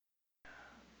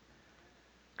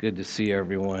Good to see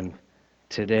everyone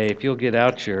today. If you'll get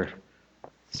out your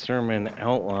sermon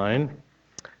outline,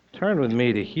 turn with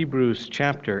me to Hebrews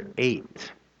chapter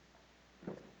 8.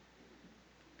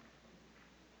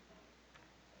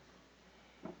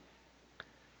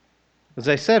 As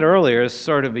I said earlier, it's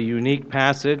sort of a unique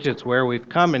passage. It's where we've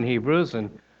come in Hebrews and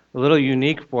a little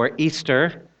unique for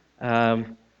Easter.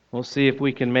 We'll see if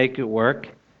we can make it work.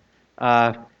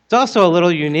 It's also a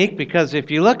little unique because if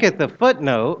you look at the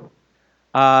footnote,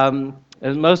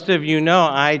 as most of you know,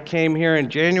 I came here in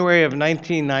January of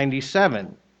 1997.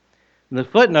 And the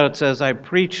footnote says I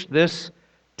preached this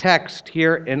text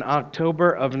here in October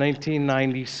of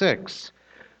 1996,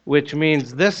 which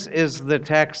means this is the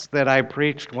text that I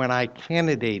preached when I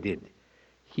candidated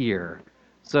here.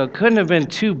 So it couldn't have been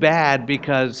too bad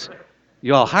because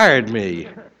you all hired me,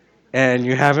 and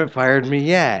you haven't fired me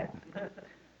yet.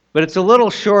 But it's a little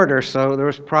shorter, so there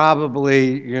was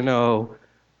probably,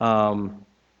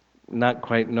 not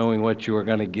quite knowing what you were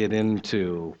going to get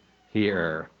into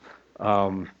here.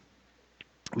 But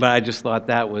I just thought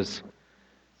that was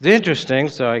interesting,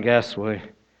 so I guess we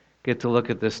get to look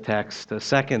at this text a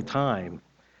second time,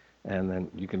 and then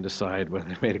you can decide whether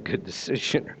you made a good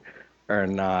decision or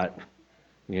not,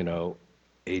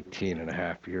 18 and a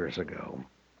half years ago.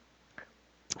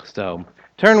 So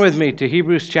turn with me to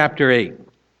Hebrews chapter 8.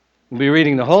 We'll be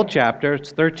reading the whole chapter.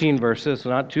 It's 13 verses,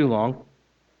 not too long.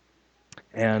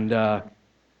 And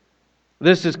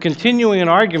this is continuing an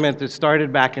argument that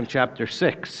started back in chapter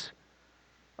 6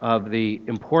 of the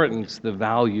importance, the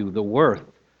value, the worth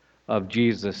of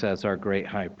Jesus as our great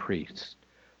high priest.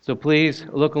 So please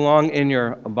look along in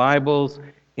your Bibles,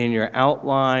 in your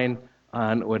outline,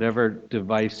 on whatever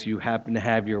device you happen to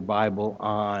have your Bible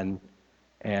on,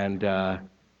 and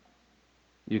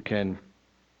you can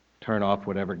turn off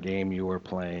whatever game you were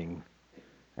playing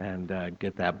and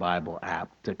get that Bible app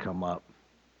to come up.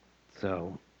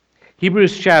 So,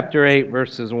 Hebrews chapter 8,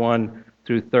 verses 1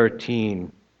 through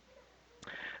 13.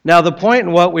 Now, the point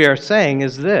in what we are saying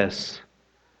is this.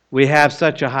 We have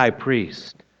such a high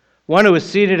priest, one who is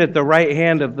seated at the right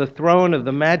hand of the throne of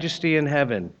the majesty in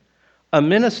heaven, a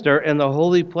minister in the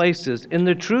holy places, in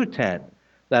the true tent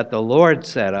that the Lord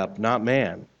set up, not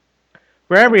man.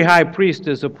 For every high priest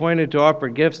is appointed to offer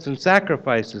gifts and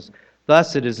sacrifices.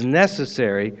 Thus it is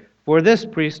necessary for this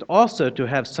priest also to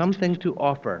have something to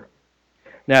offer.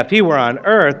 Now, if he were on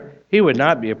earth, he would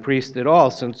not be a priest at all,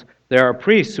 since there are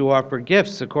priests who offer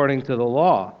gifts according to the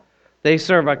law. They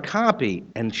serve a copy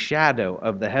and shadow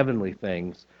of the heavenly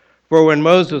things. For when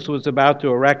Moses was about to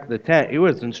erect the tent, he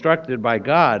was instructed by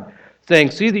God, saying,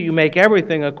 "See that you make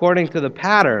everything according to the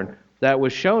pattern that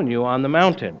was shown you on the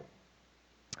mountain."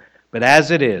 But as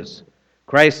it is,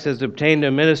 Christ has obtained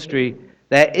a ministry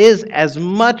that is as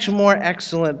much more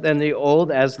excellent than the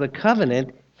old as the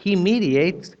covenant he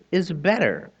mediates is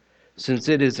better, since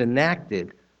it is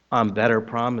enacted on better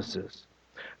promises.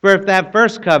 For if that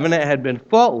first covenant had been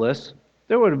faultless,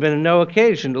 there would have been no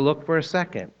occasion to look for a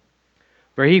second.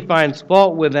 For he finds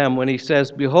fault with them when he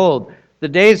says, "Behold, the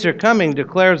days are coming,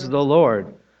 declares the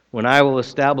Lord, when I will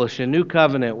establish a new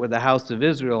covenant with the house of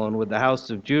Israel and with the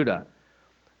house of Judah.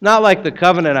 Not like the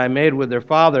covenant I made with their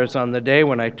fathers on the day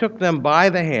when I took them by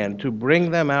the hand to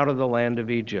bring them out of the land of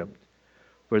Egypt.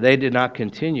 For they did not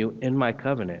continue in my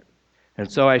covenant,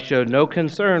 and so I showed no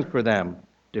concern for them,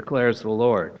 declares the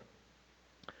Lord.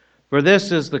 For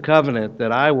this is the covenant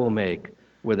that I will make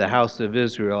with the house of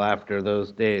Israel after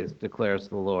those days, declares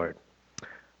the Lord.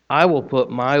 I will put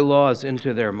my laws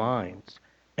into their minds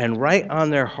and write on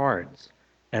their hearts,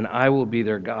 and I will be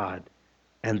their God,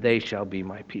 and they shall be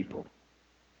my people.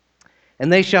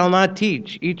 And they shall not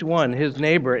teach each one his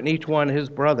neighbor and each one his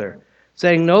brother,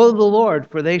 saying, Know the Lord,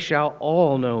 for they shall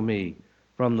all know me,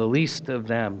 from the least of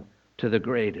them to the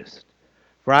greatest.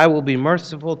 For I will be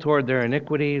merciful toward their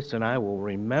iniquities, and I will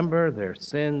remember their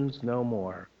sins no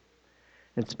more.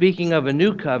 And speaking of a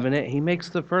new covenant, he makes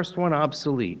the first one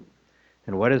obsolete,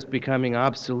 and what is becoming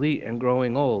obsolete and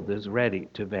growing old is ready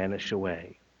to vanish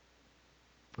away.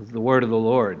 This is the word of the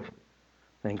Lord.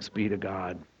 Thanks be to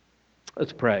God.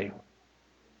 Let's pray.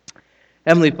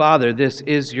 Heavenly Father, this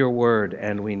is your word,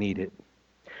 and we need it.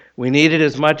 We need it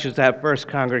as much as that first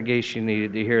congregation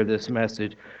needed to hear this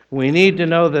message. We need to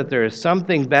know that there is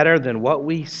something better than what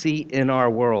we see in our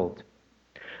world.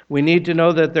 We need to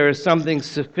know that there is something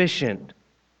sufficient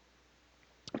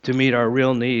to meet our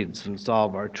real needs and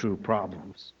solve our true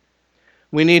problems.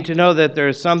 We need to know that there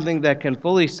is something that can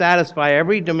fully satisfy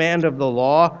every demand of the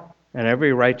law and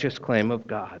every righteous claim of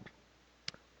God.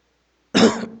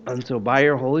 And so by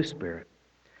your Holy Spirit,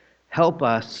 help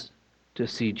us to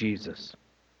see Jesus.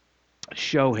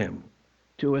 Show him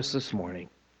to us this morning.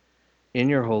 in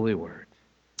your holy word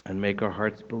and make our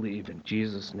hearts believe. In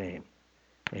Jesus' name,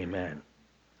 amen.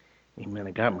 Amen.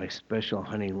 I got my special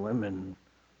honey lemon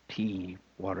tea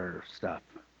water stuff.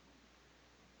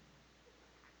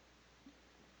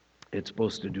 It's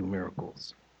supposed to do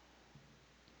miracles.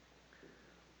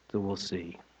 So we'll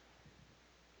see.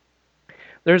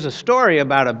 There's a story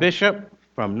about a bishop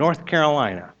from North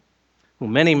Carolina who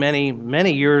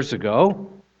many years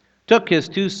ago took his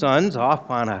two sons off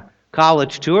on a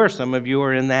college tour. Some of you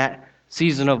are in that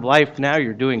season of life now.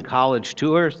 You're doing college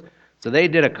tours. So they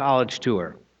did a college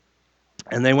tour.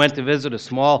 And they went to visit a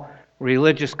small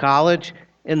religious college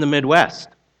in the Midwest.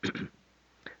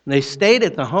 They stayed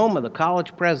at the home of the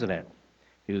college president.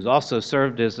 He was also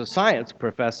served as a science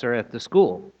professor at the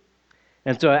school.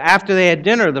 And so after they had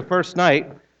dinner the first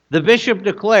night, the bishop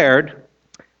declared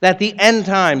that the end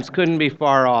times couldn't be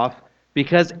far off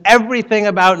because everything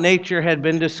about nature had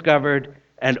been discovered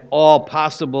and all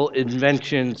possible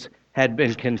inventions had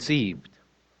been conceived.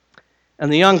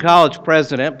 And the young college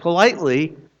president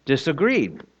politely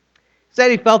disagreed. He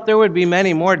said he felt there would be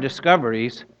many more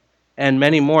discoveries and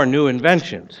many more new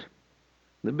inventions.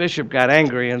 The bishop got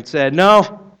angry and said,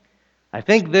 "No, I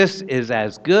think this is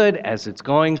as good as it's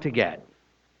going to get."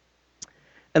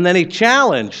 And then he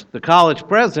challenged the college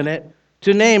president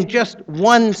to name just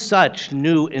one such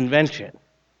new invention.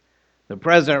 The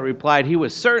president replied he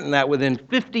was certain that within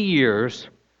 50 years,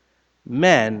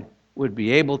 men would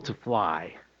be able to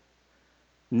fly.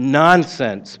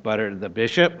 "Nonsense," sputtered the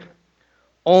bishop.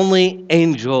 "Only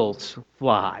angels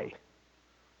fly."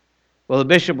 Well, the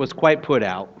bishop was quite put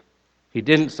out. He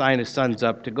didn't sign his sons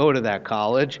up to go to that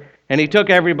college, and he took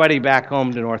everybody back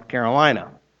home to North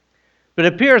Carolina. But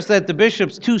it appears that the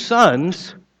bishop's two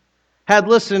sons had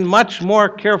listened much more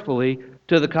carefully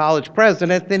to the college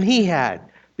president than he had,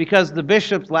 because the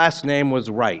bishop's last name was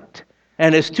Wright,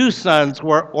 and his two sons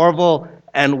were Orville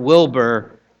and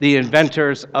Wilbur, the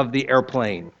inventors of the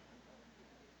airplane.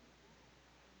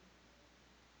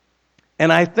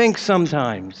 And I think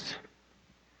sometimes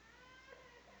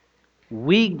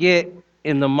we get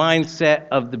in the mindset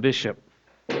of the bishop,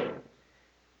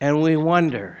 and we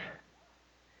wonder,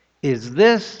 is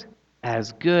this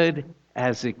as good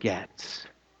as it gets?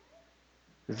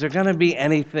 Is there going to be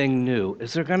anything new?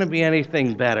 Is there going to be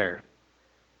anything better?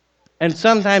 And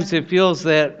sometimes it feels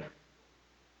that,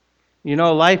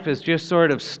 life is just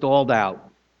sort of stalled out.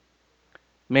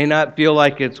 May not feel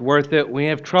like it's worth it. We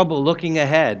have trouble looking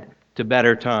ahead to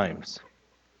better times.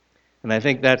 And I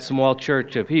think that small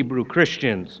church of Hebrew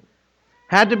Christians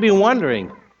had to be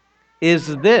wondering,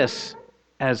 is this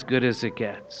as good as it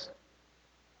gets?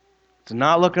 It's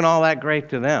not looking all that great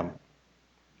to them.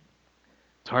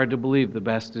 It's hard to believe the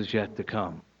best is yet to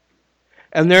come.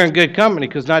 And they're in good company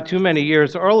because not too many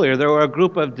years earlier, there were a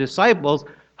group of disciples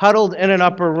huddled in an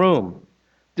upper room,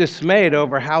 dismayed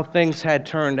over how things had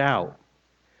turned out.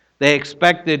 They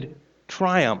expected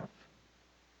triumph,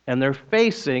 and they're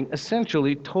facing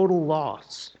essentially total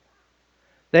loss.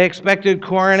 They expected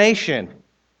coronation.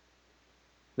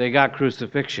 They got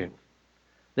crucifixion.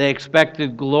 They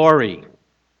expected glory.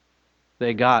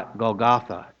 They got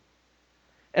Golgotha.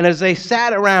 And as they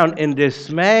sat around in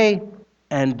dismay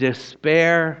and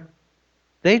despair,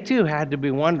 they too had to be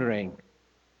wondering,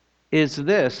 is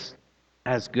this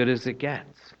as good as it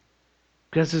gets?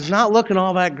 Because it's not looking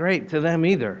all that great to them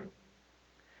either.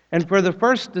 And for the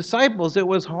first disciples, it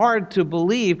was hard to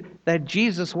believe that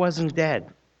Jesus wasn't dead.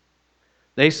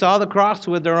 They saw the cross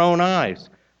with their own eyes.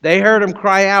 They heard him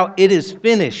cry out, "It is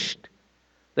finished."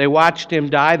 They watched him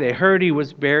die. They heard he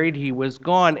was buried. He was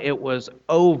gone. It was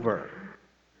over.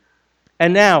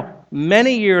 And now,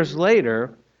 many years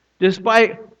later,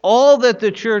 despite all that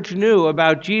the church knew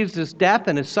about Jesus' death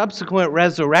and his subsequent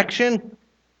resurrection,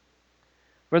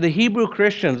 for the Hebrew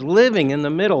Christians living in the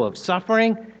middle of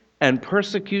suffering and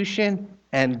persecution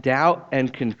and doubt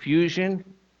and confusion,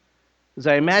 as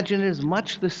I imagine it is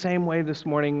much the same way this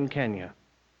morning in Kenya.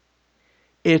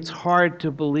 It's hard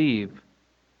to believe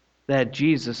that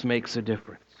Jesus makes a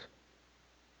difference.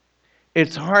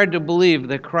 It's hard to believe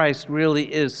that Christ really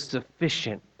is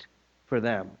sufficient for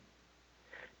them.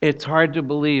 It's hard to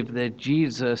believe that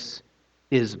Jesus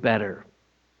is better.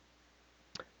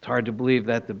 It's hard to believe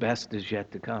that the best is yet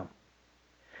to come.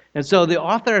 And so the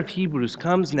author of Hebrews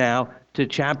comes now to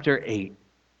chapter 8.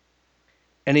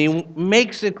 And he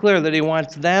makes it clear that he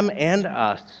wants them and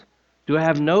us to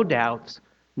have no doubts,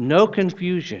 no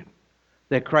confusion,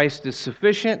 that Christ is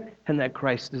sufficient and that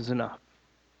Christ is enough.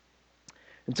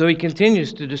 And so he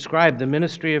continues to describe the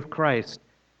ministry of Christ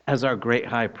as our great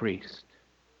high priest.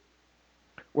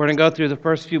 We're going to go through the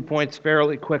first few points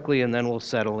fairly quickly and then we'll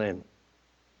settle in.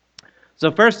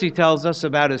 So first he tells us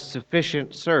about his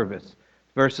sufficient service,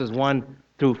 verses 1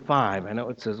 through 5. I know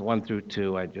it says 1 through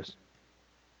 2. I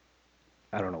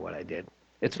don't know what I did.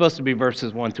 It's supposed to be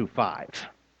verses 1 through 5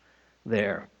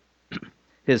 there.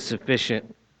 His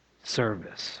sufficient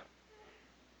service.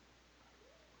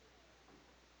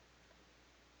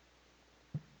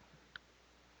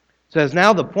 Says,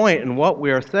 now the point in what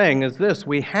we are saying is this: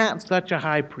 we have such a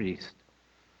high priest,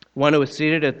 one who is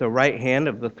seated at the right hand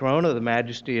of the throne of the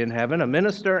majesty in heaven, a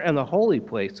minister in the holy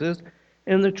places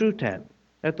in the true tent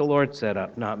that the Lord set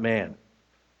up, not man.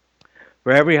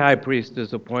 For every high priest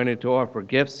is appointed to offer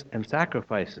gifts and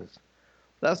sacrifices.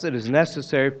 Thus it is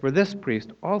necessary for this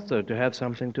priest also to have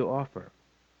something to offer.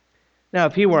 Now,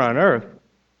 if he were on earth,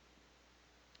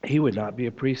 he would not be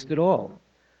a priest at all,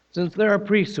 since there are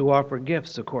priests who offer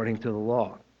gifts according to the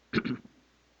law.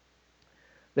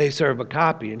 They serve a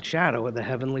copy and shadow of the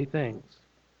heavenly things.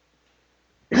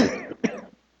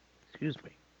 Excuse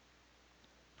me.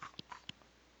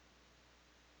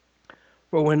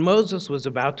 For when Moses was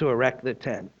about to erect the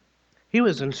tent, he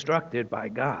was instructed by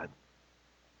God,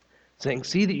 saying,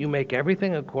 "See that you make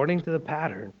everything according to the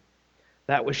pattern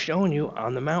that was shown you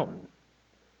on the mountain."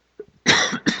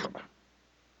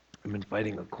 I've been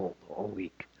fighting a cold all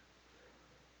week.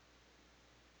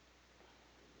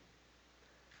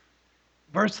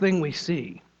 First thing we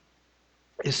see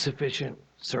is sufficient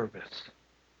service.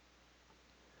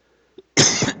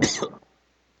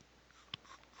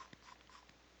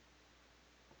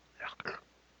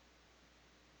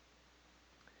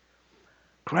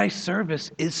 Christ's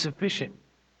service is sufficient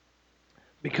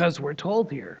because we're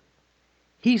told here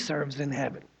he serves in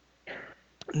heaven,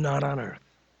 not on earth.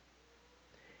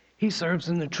 He serves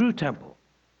in the true temple,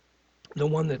 the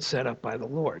one that's set up by the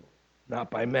Lord,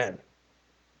 not by men.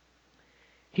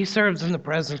 He serves in the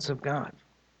presence of God,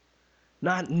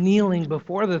 not kneeling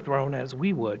before the throne as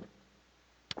we would,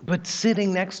 but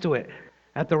sitting next to it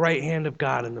at the right hand of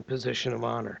God in the position of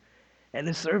honor. And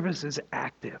his service is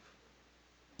active.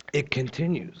 It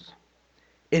continues.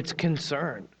 It's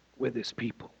concerned with his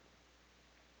people.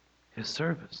 His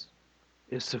service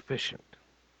is sufficient.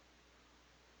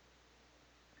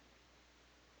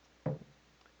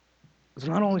 It's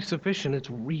not only sufficient, it's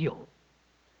real.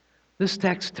 This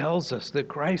text tells us that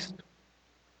Christ,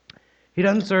 he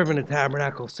doesn't serve in a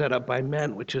tabernacle set up by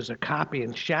men, which is a copy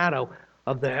and shadow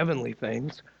of the heavenly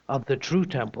things, of the true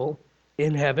temple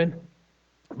in heaven,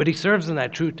 but he serves in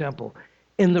that true temple,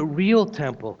 in the real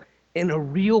temple, in a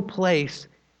real place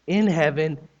in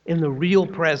heaven, in the real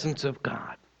presence of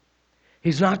God.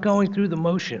 He's not going through the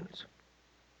motions.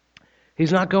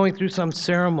 He's not going through some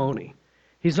ceremony.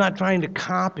 He's not trying to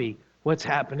copy what's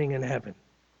happening in heaven.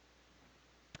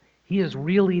 He is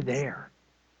really there,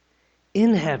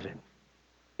 in heaven,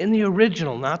 in the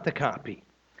original, not the copy,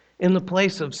 in the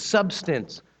place of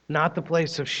substance, not the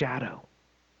place of shadow.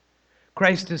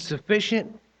 Christ is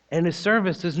sufficient, and his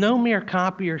service is no mere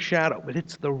copy or shadow, but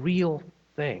it's the real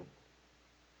thing.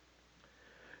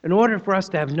 In order for us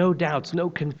to have no doubts, no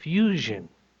confusion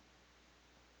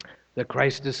that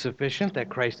Christ is sufficient, that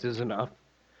Christ is enough,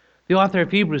 the author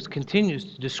of Hebrews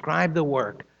continues to describe the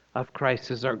work of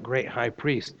Christ as our great high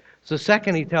priest. So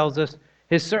second, he tells us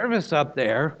his service up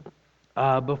there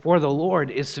before the Lord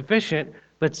is sufficient,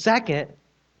 but second,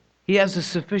 he has a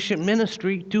sufficient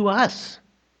ministry to us.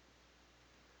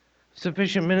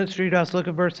 Sufficient ministry to us. Look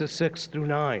at verses 6 through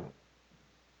 9.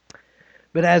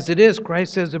 But as it is,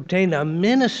 Christ has obtained a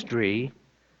ministry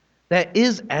that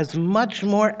is as much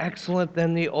more excellent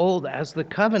than the old as the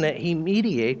covenant he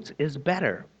mediates is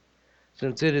better,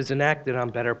 since it is enacted on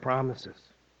better promises.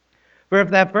 For if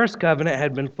that first covenant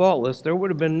had been faultless, there would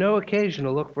have been no occasion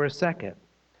to look for a second.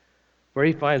 For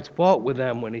he finds fault with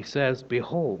them when he says,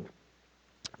 "Behold,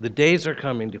 the days are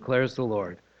coming, declares the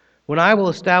Lord, when I will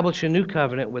establish a new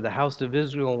covenant with the house of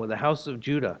Israel and with the house of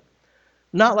Judah,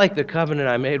 not like the covenant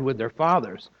I made with their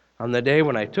fathers on the day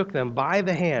when I took them by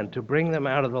the hand to bring them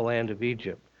out of the land of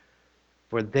Egypt.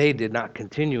 For they did not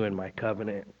continue in my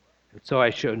covenant, and so I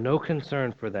showed no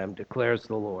concern for them, declares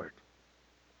the Lord."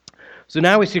 So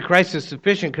now we see Christ is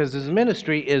sufficient because his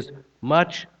ministry is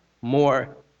much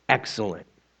more excellent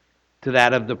to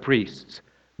that of the priests.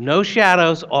 No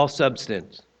shadows, all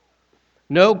substance.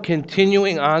 No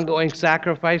continuing, ongoing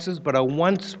sacrifices, but a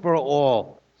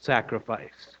once-for-all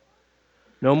sacrifice.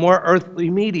 No more earthly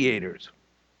mediators.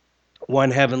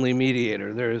 One heavenly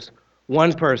mediator. There is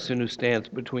one person who stands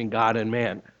between God and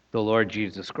man, the Lord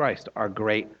Jesus Christ, our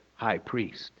great high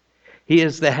priest. He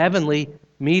is the heavenly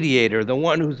mediator, the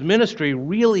one whose ministry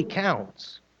really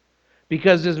counts,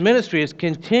 because his ministry is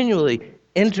continually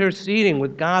interceding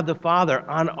with God the Father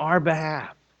on our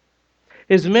behalf.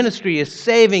 His ministry is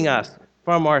saving us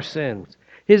from our sins.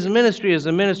 His ministry is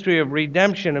a ministry of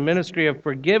redemption, a ministry of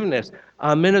forgiveness,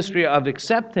 a ministry of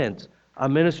acceptance, a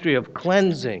ministry of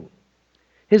cleansing.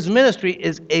 His ministry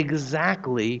is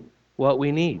exactly what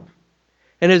we need.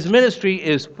 And his ministry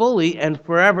is fully and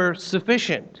forever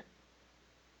sufficient.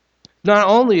 Not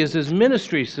only is his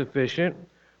ministry sufficient,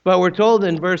 but we're told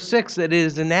in verse 6 that it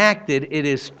is enacted, it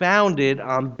is founded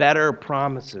on better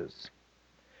promises.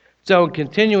 So, in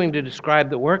continuing to describe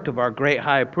the work of our great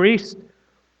high priest,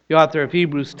 the author of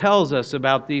Hebrews tells us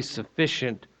about these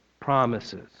sufficient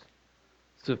promises.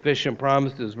 Sufficient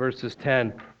promises, verses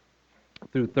 10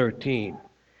 through 13.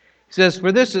 He says,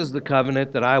 "For this is the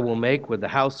covenant that I will make with the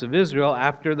house of Israel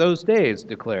after those days,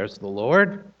 declares the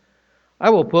Lord. I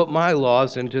will put my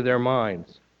laws into their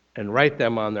minds and write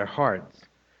them on their hearts,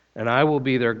 and I will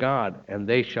be their God, and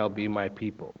they shall be my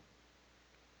people.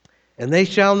 And they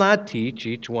shall not teach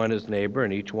each one his neighbor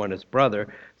and each one his brother,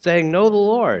 saying, Know the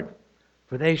Lord,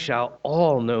 for they shall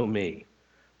all know me,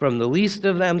 from the least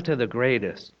of them to the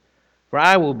greatest. For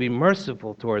I will be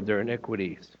merciful toward their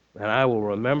iniquities, and I will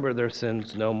remember their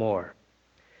sins no more."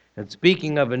 And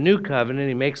speaking of a new covenant,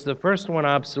 he makes the first one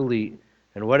obsolete,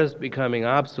 and what is becoming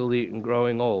obsolete and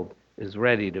growing old is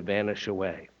ready to vanish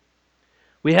away.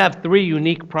 We have three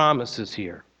unique promises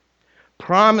here.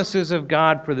 Promises of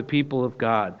God for the people of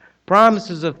God.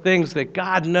 Promises of things that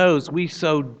God knows we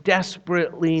so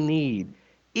desperately need,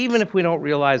 even if we don't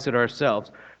realize it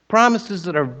ourselves. Promises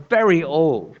that are very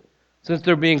old, since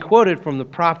they're being quoted from the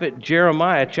prophet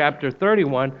Jeremiah chapter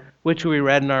 31, which we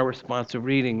read in our responsive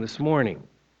reading this morning.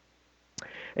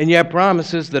 And yet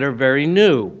promises that are very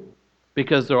new,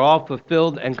 because they're all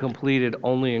fulfilled and completed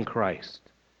only in Christ.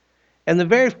 And the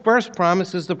very first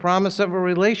promise is the promise of a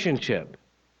relationship.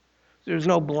 There's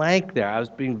no blank there. I was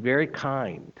being very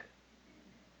kind.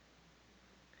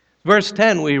 Verse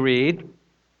 10 we read,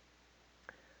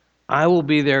 "I will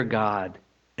be their God,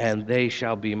 and they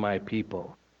shall be my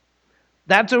people."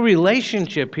 That's a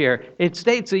relationship here. It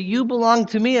states that you belong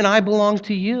to me and I belong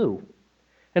to you.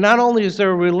 And not only is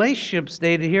there a relationship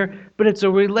stated here, but it's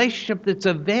a relationship that's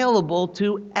available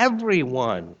to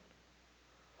everyone.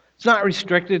 It's not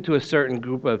restricted to a certain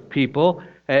group of people.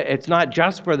 It's not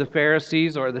just for the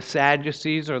Pharisees or the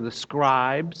Sadducees or the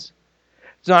scribes.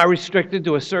 It's not restricted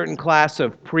to a certain class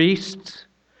of priests.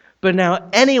 But now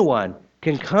anyone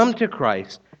can come to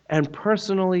Christ and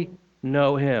personally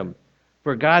know him.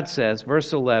 For God says,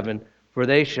 verse 11, "For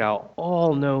they shall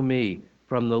all know me,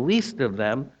 from the least of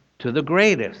them to the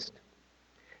greatest."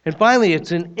 And finally,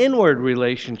 it's an inward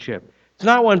relationship. It's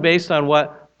not one based on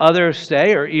what others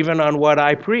say or even on what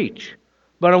I preach,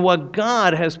 but on what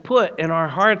God has put in our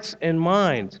hearts and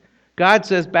minds. God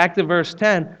says, back to verse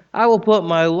 10, "I will put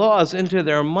my laws into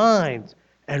their minds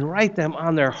and write them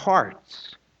on their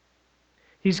hearts."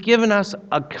 He's given us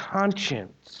a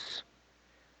conscience,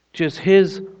 just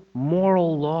his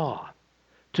moral law,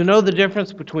 to know the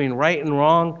difference between right and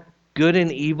wrong, good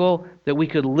and evil, that we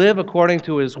could live according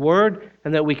to his word,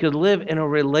 and that we could live in a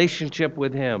relationship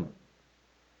with him.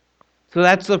 So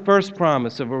that's the first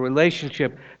promise of a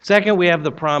relationship. Second, we have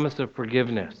the promise of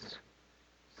forgiveness.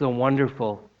 It's a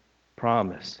wonderful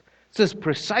promise. This is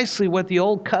precisely what the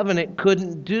old covenant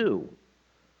couldn't do.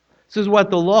 This is what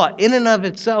the law, in and of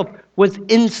itself, was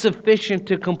insufficient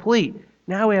to complete.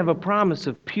 Now we have a promise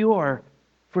of pure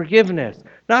forgiveness.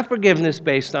 Not forgiveness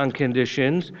based on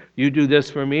conditions. You do this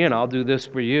for me and I'll do this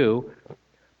for you.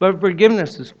 But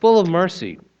forgiveness is full of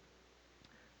mercy.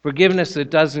 Forgiveness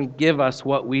that doesn't give us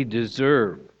what we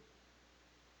deserve,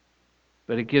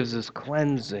 but it gives us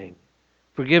cleansing.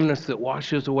 Forgiveness that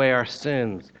washes away our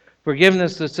sins.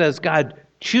 Forgiveness that says God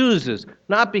chooses,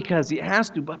 not because he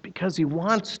has to, but because he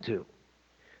wants to.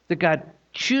 That God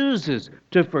chooses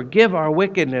to forgive our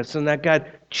wickedness, and that God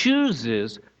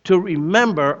chooses to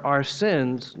remember our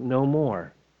sins no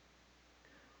more.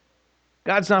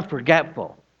 God's not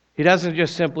forgetful. He doesn't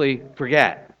just simply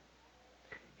forget.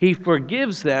 He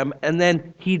forgives them, and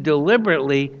then he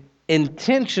deliberately,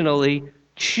 intentionally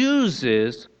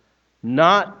chooses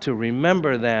not to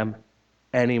remember them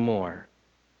anymore.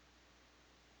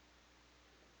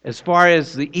 As far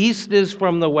as the east is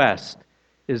from the west,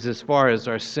 is as far as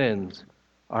our sins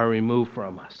are removed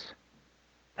from us.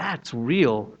 That's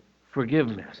real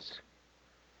forgiveness.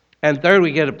 And third,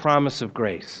 we get a promise of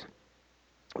grace.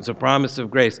 It's a promise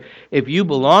of grace. If you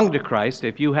belong to Christ,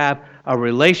 if you have a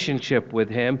relationship with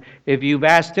him, if you've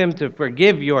asked him to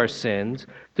forgive your sins,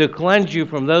 to cleanse you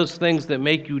from those things that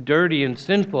make you dirty and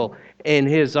sinful in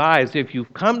his eyes, if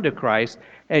you've come to Christ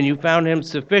and you found him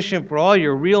sufficient for all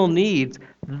your real needs,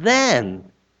 then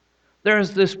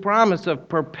there's this promise of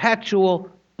perpetual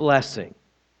blessing.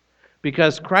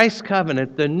 Because Christ's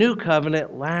covenant, the new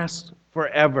covenant, lasts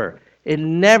forever. It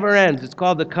never ends. It's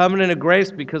called the covenant of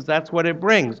grace because that's what it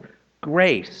brings.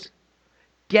 Grace.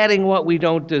 Getting what we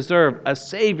don't deserve. A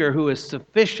Savior who is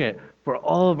sufficient for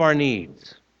all of our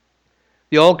needs.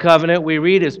 The old covenant, we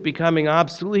read, is becoming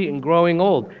obsolete and growing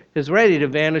old, is ready to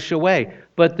vanish away.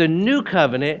 But the new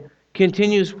covenant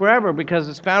continues forever because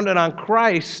it's founded on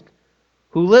Christ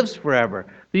who lives forever.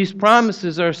 These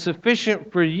promises are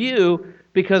sufficient for you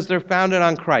because they're founded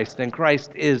on Christ, and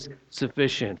Christ is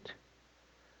sufficient.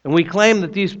 And we claim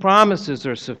that these promises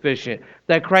are sufficient,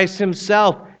 that Christ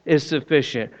himself is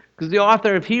sufficient. Because the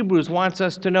author of Hebrews wants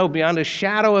us to know beyond a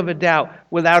shadow of a doubt,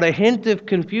 without a hint of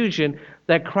confusion,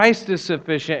 that Christ is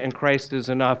sufficient and Christ is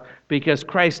enough, because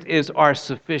Christ is our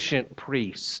sufficient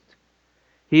priest.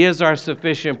 He is our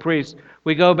sufficient priest.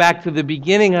 We go back to the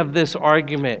beginning of this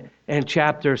argument in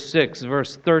chapter 6,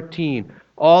 verse 13,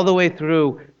 all the way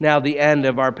through now the end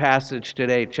of our passage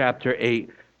today, chapter 8,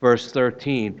 verse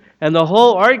 13. And the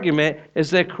whole argument is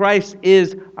that Christ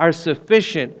is our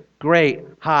sufficient great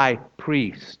high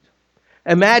priest.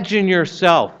 Imagine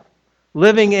yourself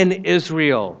living in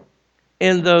Israel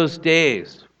in those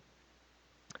days.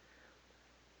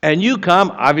 And you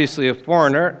come, obviously a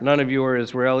foreigner. None of you are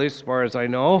Israelis, as far as I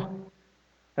know.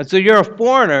 And so you're a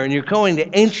foreigner, and you're going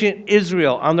to ancient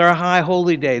Israel on their high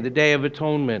holy day, the Day of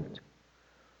Atonement.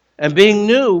 And being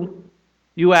new,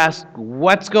 you ask,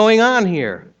 what's going on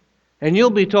here? And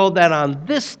you'll be told that on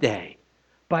this day,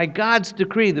 by God's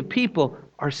decree, the people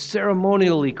are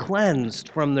ceremonially cleansed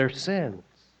from their sins.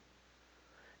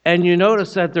 And you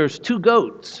notice that there's 2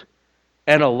 goats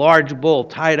and a large bull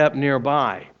tied up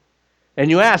nearby. And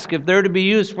you ask if they're to be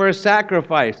used for a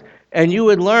sacrifice. And you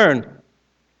would learn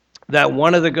that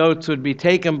one of the goats would be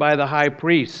taken by the high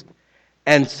priest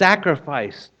and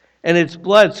sacrificed, and its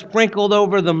blood sprinkled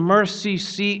over the mercy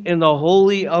seat in the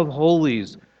Holy of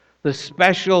Holies, the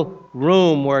special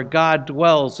room where God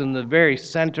dwells in the very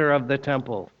center of the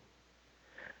temple.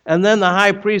 And then the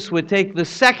high priest would take the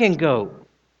second goat,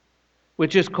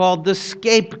 which is called the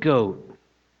scapegoat.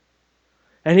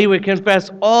 And he would confess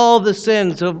all the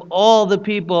sins of all the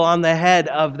people on the head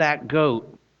of that goat.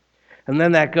 And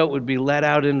then that goat would be led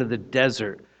out into the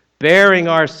desert, bearing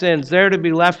our sins, there to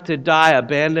be left to die,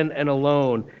 abandoned and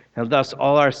alone. And thus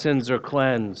all our sins are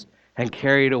cleansed and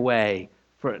carried away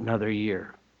for another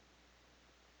year.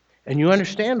 And you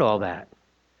understand all that.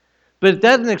 But it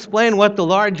doesn't explain what the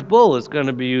large bull is going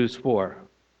to be used for.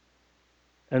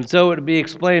 And so it would be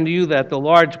explained to you that the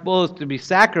large bull is to be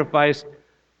sacrificed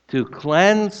to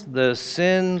cleanse the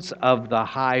sins of the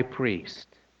high priest.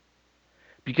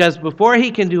 Because before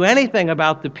he can do anything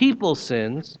about the people's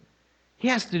sins, he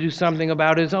has to do something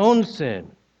about his own sin.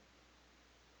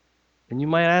 And you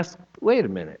might ask, wait a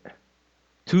minute.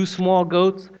 2 small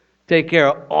goats take care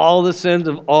of all the sins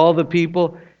of all the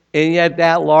people, and yet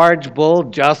that large bull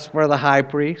just for the high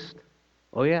priest?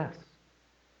 Oh, yes.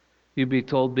 You'd be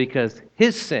told because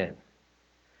his sin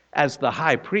as the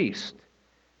high priest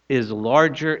is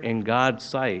larger in God's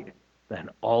sight than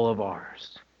all of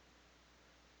ours.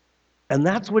 And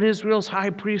that's what Israel's high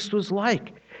priest was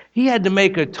like. He had to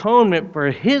make atonement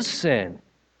for his sin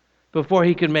before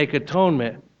he could make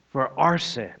atonement for our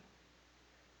sin.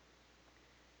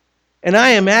 And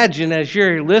I imagine as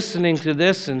you're listening to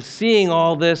this and seeing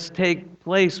all this take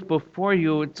place before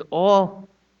you, it's all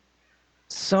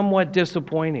somewhat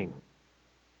disappointing.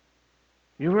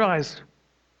 You realize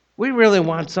we really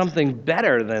want something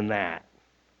better than that.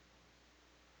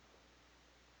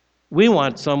 We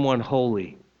want someone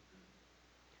holy.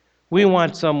 We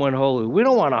want someone holy. We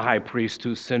don't want a high priest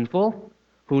who's sinful,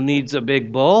 who needs a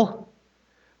big bull.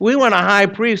 We want a high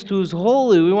priest who's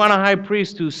holy. We want a high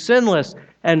priest who's sinless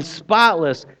and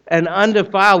spotless and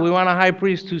undefiled. We want a high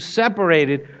priest who's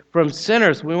separated from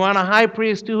sinners. We want a high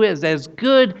priest who is as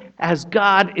good as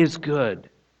God is good.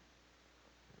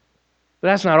 But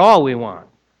that's not all we want.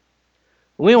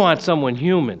 We want someone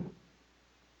human.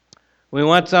 We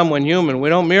want someone human. We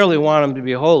don't merely want him to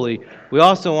be holy. We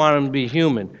also want him to be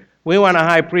human. We want a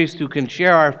high priest who can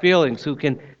share our feelings, who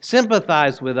can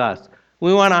sympathize with us.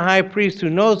 We want a high priest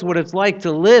who knows what it's like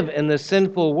to live in the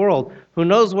sinful world, who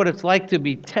knows what it's like to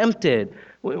be tempted.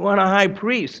 We want a high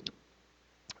priest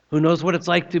who knows what it's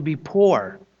like to be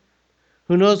poor,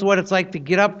 who knows what it's like to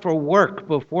get up for work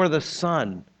before the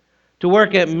sun, to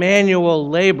work at manual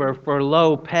labor for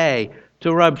low pay,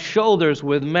 to rub shoulders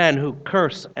with men who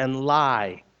curse and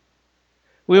lie.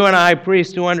 We want a high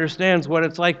priest who understands what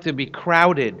it's like to be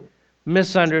crowded,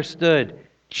 misunderstood,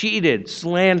 cheated,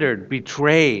 slandered,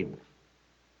 betrayed.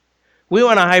 We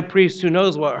want a high priest who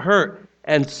knows what hurt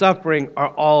and suffering are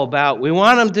all about. We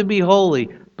want him to be holy,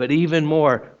 But even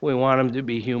more, we want him to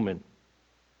be human.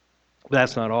 But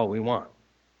that's not all we want.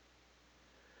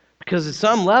 Because at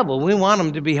some level, we want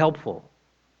him to be helpful.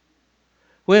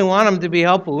 We want him to be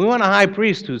helpful. We want a high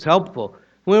priest who's helpful.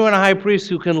 We want a high priest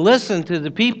who can listen to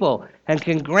the people and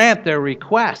can grant their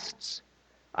requests.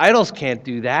 Idols can't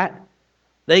do that.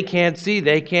 They can't see,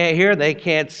 they can't hear, they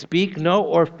can't speak, know,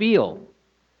 or feel.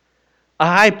 A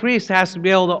high priest has to be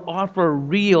able to offer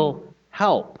real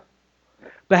help.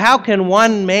 But how can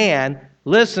one man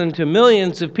listen to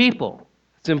millions of people?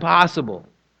 It's impossible.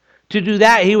 To do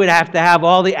that, he would have to have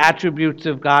all the attributes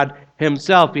of God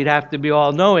himself. He'd have to be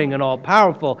all-knowing and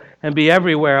all-powerful and be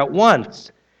everywhere at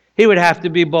once. He would have to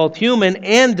be both human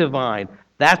and divine.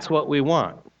 That's what we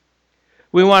want.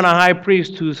 We want a high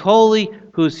priest who's holy,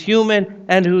 who's human,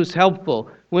 and who's helpful.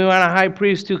 We want a high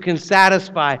priest who can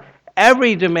satisfy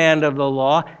every demand of the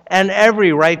law and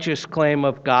every righteous claim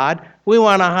of God. We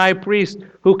want a high priest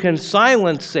who can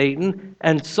silence Satan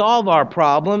and solve our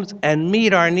problems and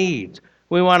meet our needs.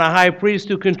 We want a high priest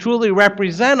who can truly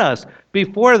represent us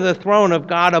before the throne of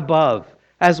God above,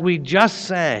 as we just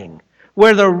sang,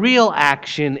 where the real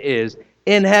action is,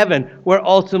 in heaven, where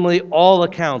ultimately all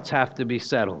accounts have to be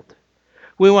settled.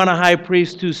 We want a high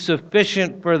priest who's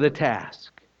sufficient for the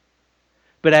task.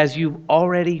 But as you've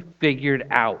already figured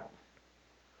out,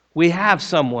 we have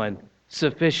someone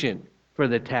sufficient for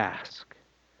the task.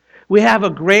 We have a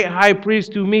great high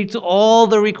priest who meets all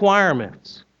the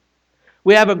requirements.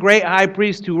 We have a great high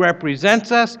priest who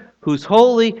represents us, who's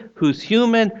holy, who's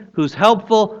human, who's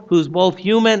helpful, who's both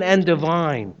human and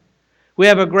divine. We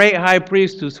have a great high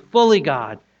priest who's fully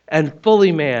God and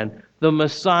fully man, the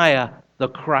Messiah, the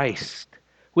Christ.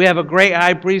 We have a great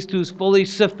high priest who's fully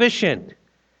sufficient.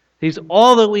 He's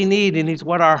all that we need, and he's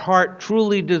what our heart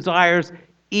truly desires,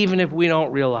 even if we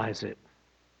don't realize it.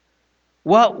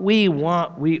 What we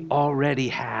want, we already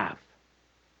have.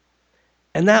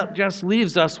 And that just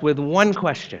leaves us with one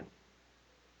question.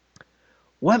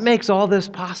 What makes all this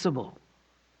possible?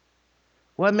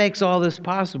 What makes all this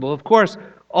possible? Of course,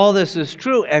 all this is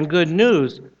true and good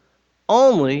news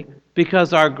only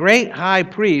because our great high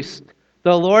priest,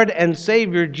 the Lord and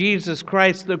Savior Jesus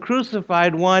Christ, the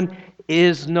crucified one,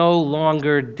 is no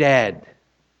longer dead.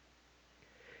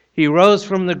 He rose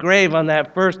from the grave on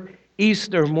that first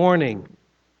Easter morning.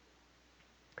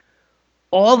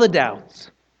 All the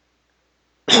doubts,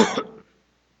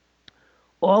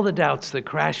 all the doubts that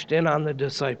crashed in on the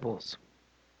disciples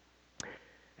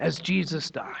as Jesus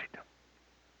died,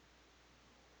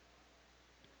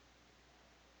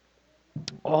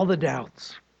 all the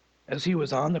doubts as he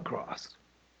was on the cross,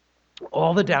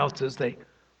 all the doubts as they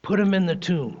put him in the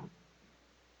tomb,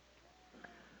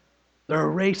 they're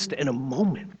erased in a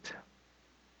moment.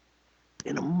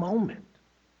 In a moment.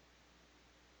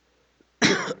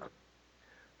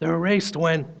 They're erased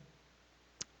when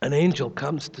an angel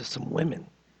comes to some women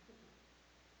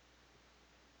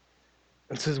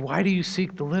and says, "Why do you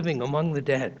seek the living among the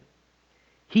dead?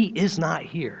 He is not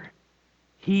here.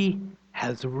 He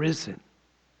has risen."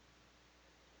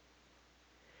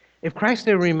 If Christ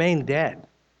had remained dead,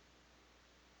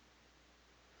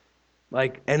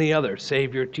 like any other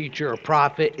savior, teacher, or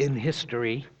prophet in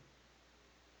history,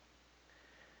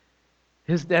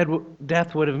 his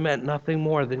death would have meant nothing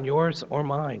more than yours or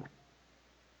mine.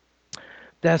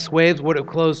 Death's waves would have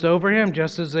closed over him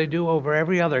just as they do over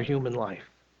every other human life.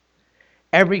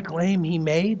 Every claim he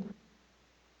made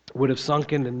would have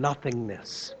sunk into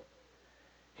nothingness.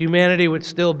 Humanity would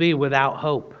still be without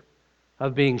hope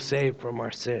of being saved from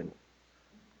our sin.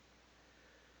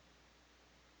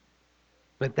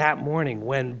 But that morning,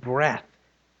 when breath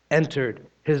entered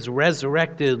his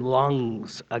resurrected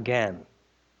lungs again,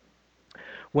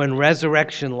 when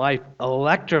resurrection life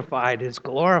electrified his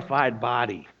glorified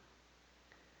body,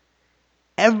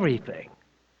 everything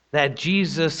that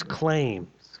Jesus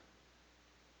claims,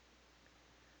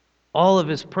 all of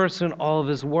his person, all of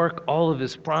his work, all of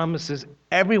his promises,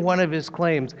 every one of his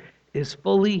claims is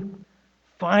fully,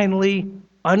 finally,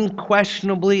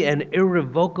 unquestionably, and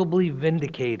irrevocably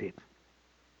vindicated.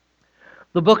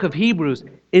 The book of Hebrews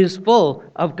is full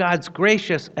of God's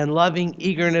gracious and loving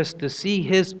eagerness to see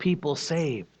his people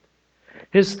saved.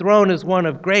 His throne is one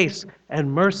of grace and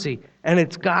mercy, and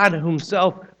it's God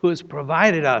himself who has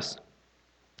provided us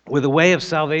with a way of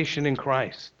salvation in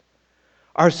Christ.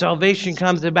 Our salvation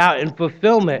comes about in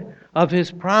fulfillment of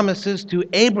his promises to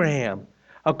Abraham,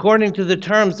 according to the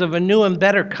terms of a new and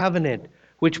better covenant,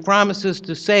 which promises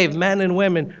to save men and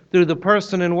women through the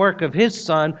person and work of his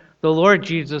Son, the Lord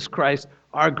Jesus Christ,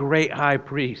 our great high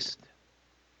priest.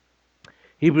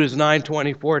 Hebrews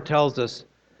 9:24 tells us,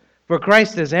 For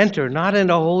Christ has entered not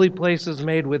into holy places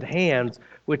made with hands,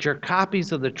 which are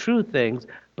copies of the true things,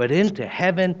 but into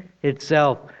heaven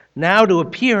itself, now to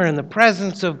appear in the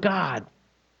presence of God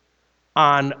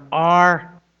on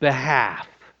our behalf.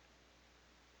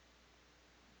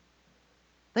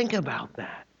 Think about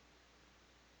that.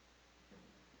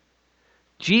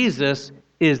 Jesus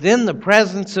is in the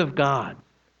presence of God,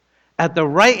 at the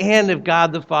right hand of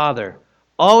God the Father,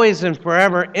 always and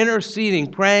forever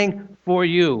interceding, praying for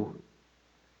you.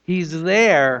 He's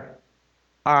there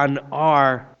on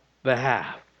our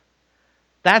behalf.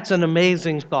 That's an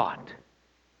amazing thought.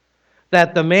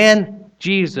 That the man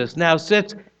Jesus now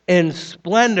sits in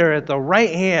splendor at the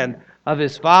right hand of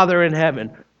his Father in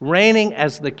heaven, reigning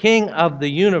as the King of the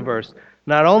universe.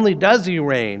 Not only does he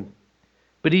reign,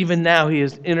 but even now he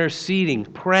is interceding,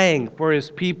 praying for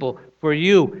his people, for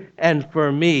you and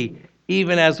for me,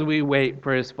 even as we wait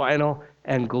for his final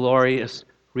and glorious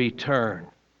return.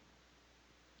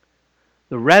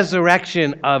 The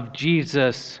resurrection of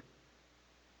Jesus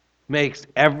makes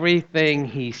everything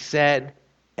he said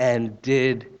and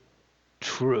did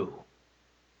true.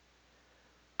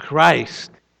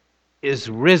 Christ is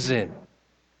risen.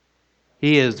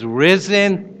 He is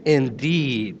risen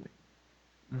indeed.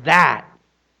 That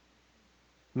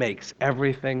makes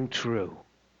everything true.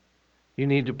 You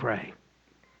need to pray.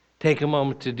 Take a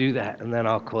moment to do that, and then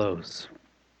I'll close.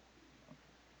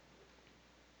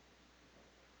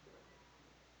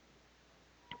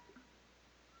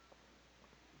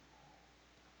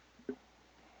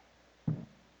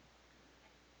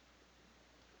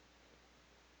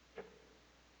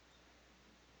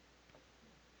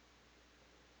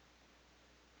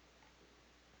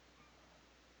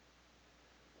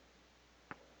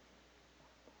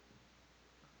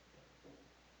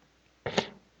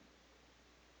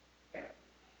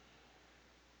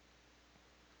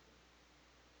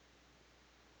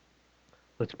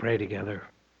 Let's pray together.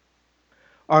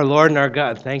 Our Lord and our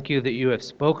God, thank you that you have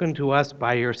spoken to us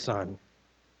by your Son.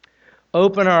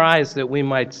 Open our eyes that we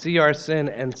might see our sin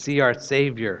and see our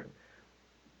Savior.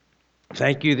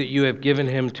 Thank you that you have given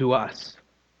him to us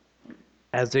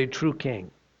as a true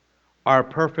King, our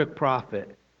perfect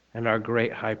prophet, and our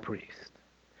great high priest.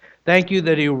 Thank you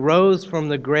that he rose from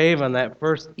the grave on that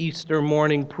first Easter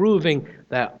morning, proving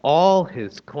that all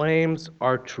his claims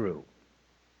are true.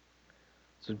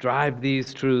 So drive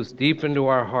these truths deep into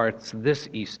our hearts this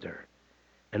Easter,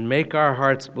 and make our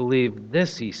hearts believe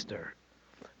this Easter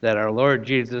that our Lord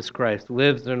Jesus Christ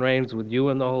lives and reigns with you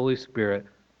and the Holy Spirit,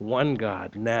 one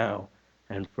God, now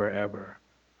and forever.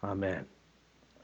 Amen.